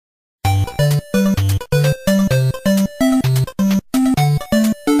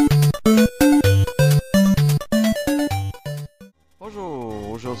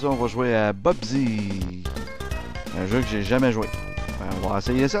va jouer à Bubsy. Un jeu que j'ai jamais joué. On va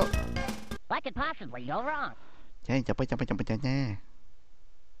essayer ça. What could possibly go wrong? Tiens, tiens, tiens, tiens, tiens, tiens.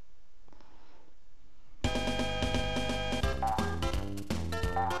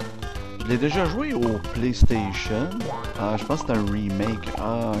 Je l'ai déjà joué au PlayStation. Ah, je pense que c'est un remake.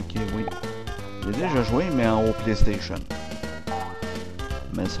 Ah, ok, oui. Je l'ai déjà joué, mais au PlayStation.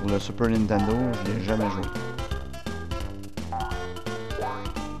 Mais sur le Super Nintendo, je l'ai jamais joué.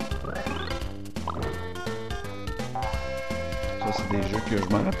 Ça, c'est des jeux que je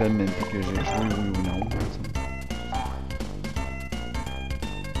me rappelle même plus que j'ai joué, oui ou non.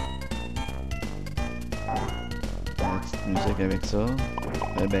 La petite musique avec ça.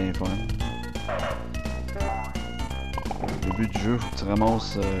 C'est bien fun. Le but du jeu, faut que tu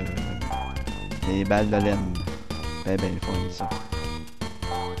ramasses des balles de laine. C'est bien fun, ça.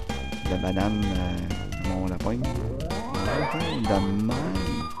 La banane, on la pogne. De même.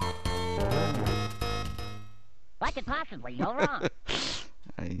 What could possibly go wrong?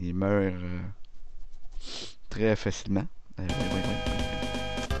 Il meurt très facilement. Oui, oui, oui.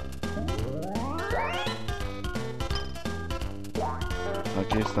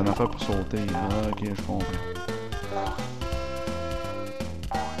 Ok, c'est un affaire pour sauter. Ah, ok, je comprends.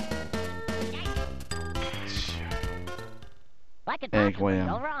 What could possibly go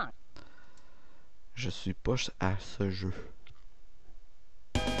Incroyable. wrong? Je suis pas à ce jeu.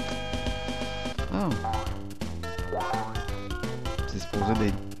 Ah. C'est supposé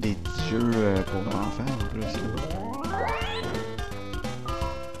des petits jeux pour enfants en plus. Là.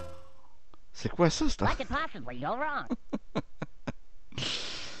 C'est quoi ça, cette What could possibly go wrong?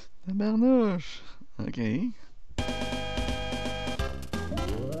 La barnouche. Ok.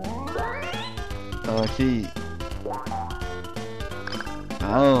 Ok.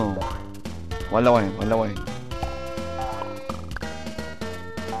 Oh. Voilà, ouais, voilà, ouais.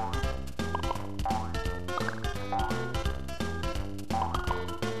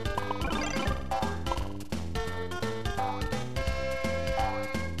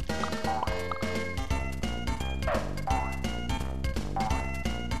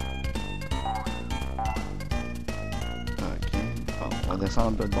 On va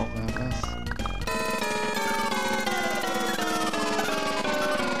descendre de bord à la place.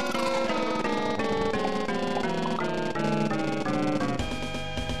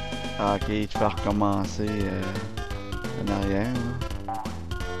 Ok, tu fais recommencer en arrière. Là.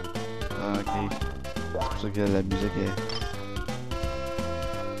 Ok. C'est pour ça que la musique est...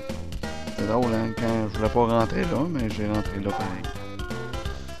 C'est drôle, hein? Quand je voulais pas rentrer là, mais j'ai rentré là pareil.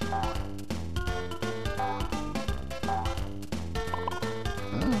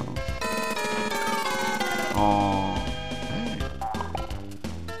 Oh. Hey.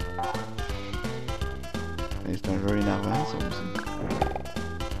 Et c'est un jeu énervant, ça aussi.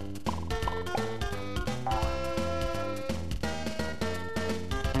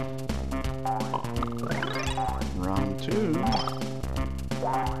 Round 2.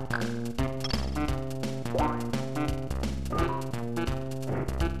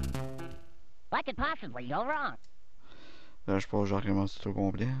 What could possibly go wrong? Là, je pense que je recommence tout au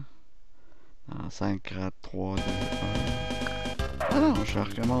complet. En 5, 4, 3, 2, 1. Ah non, je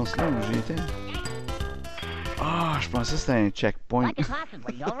recommence là où j'étais. Ah, je pensais que c'était un checkpoint. What could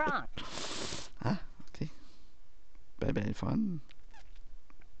possibly go wrong? Ah, ok. Ben fun.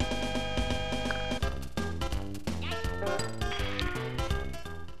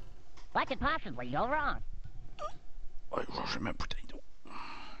 What could possibly go wrong? Ouais, je vais chercher ma bouteille d'eau.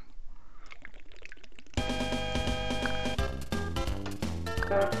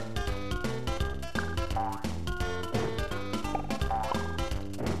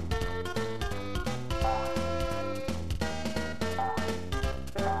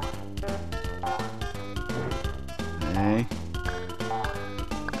 Hein?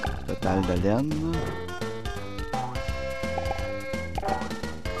 Total de laine.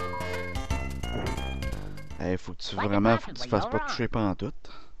 Hey, faut que tu fasses pas toucher pantoute.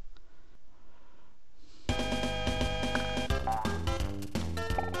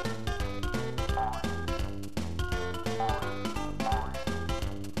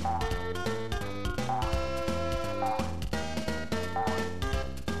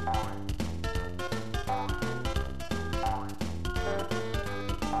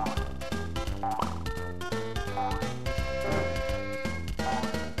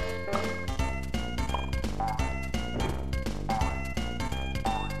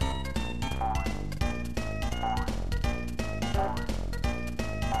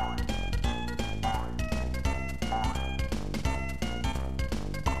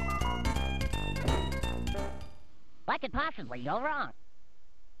 What could possibly go wrong?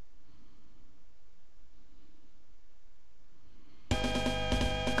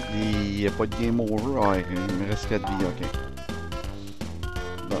 Il n'y a pas de game over. Ouais, il me reste 4 vies, ok.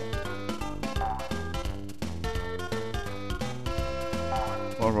 Bon.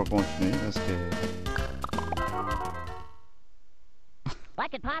 Bon, je vais continuer parce que... What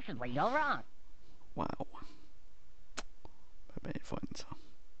could possibly go wrong? Wow. C'est bien fun, ça.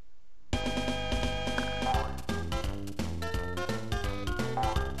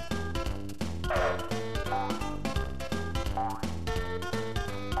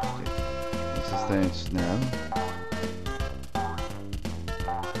 Ok. Ça, c'est un tunnel.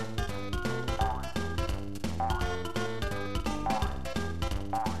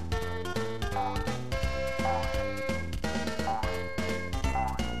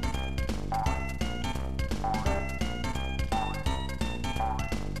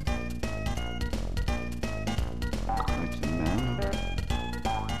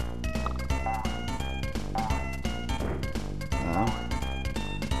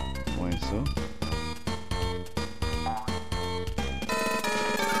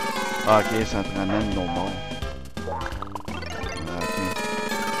 Ah, ok, ça te ramène nos morts. Ah, ok.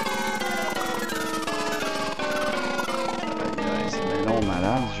 C'est bien long,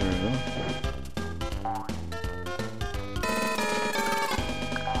 malade, ce jeu-là.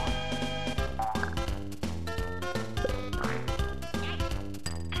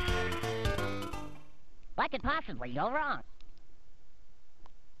 What could possibly go wrong?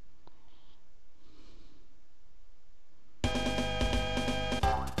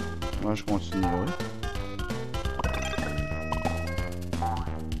 Moi, je continue là.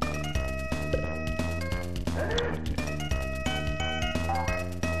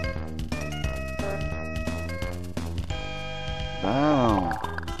 Bon.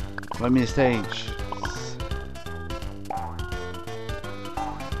 Premier stage.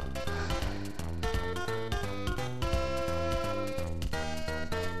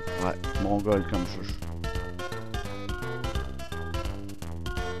 Ouais, mongol comme chouche.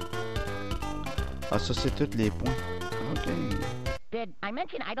 Ah, ça, c'est tous les points. OK. Did I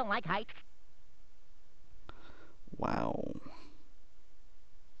mention I don't like heights? Wow.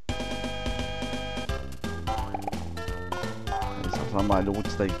 Allez, ça ressemble à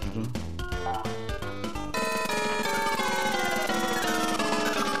l'autre stage, là.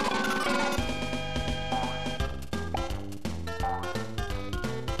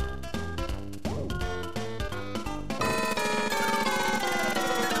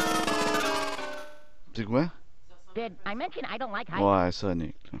 C'est quoi? Did I mention I don't like heights? Ouais,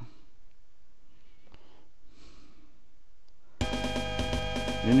 Sonic. Là.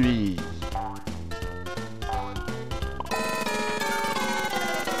 Une vie.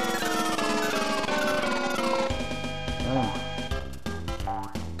 Ah.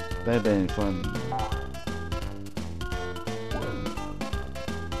 Ben fun.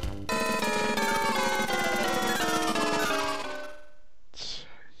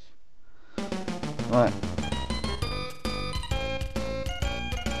 Ouais.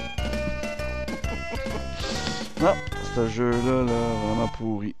 Non, ce jeu-là, là, vraiment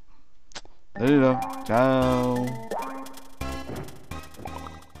pourri. Salut là. Ciao.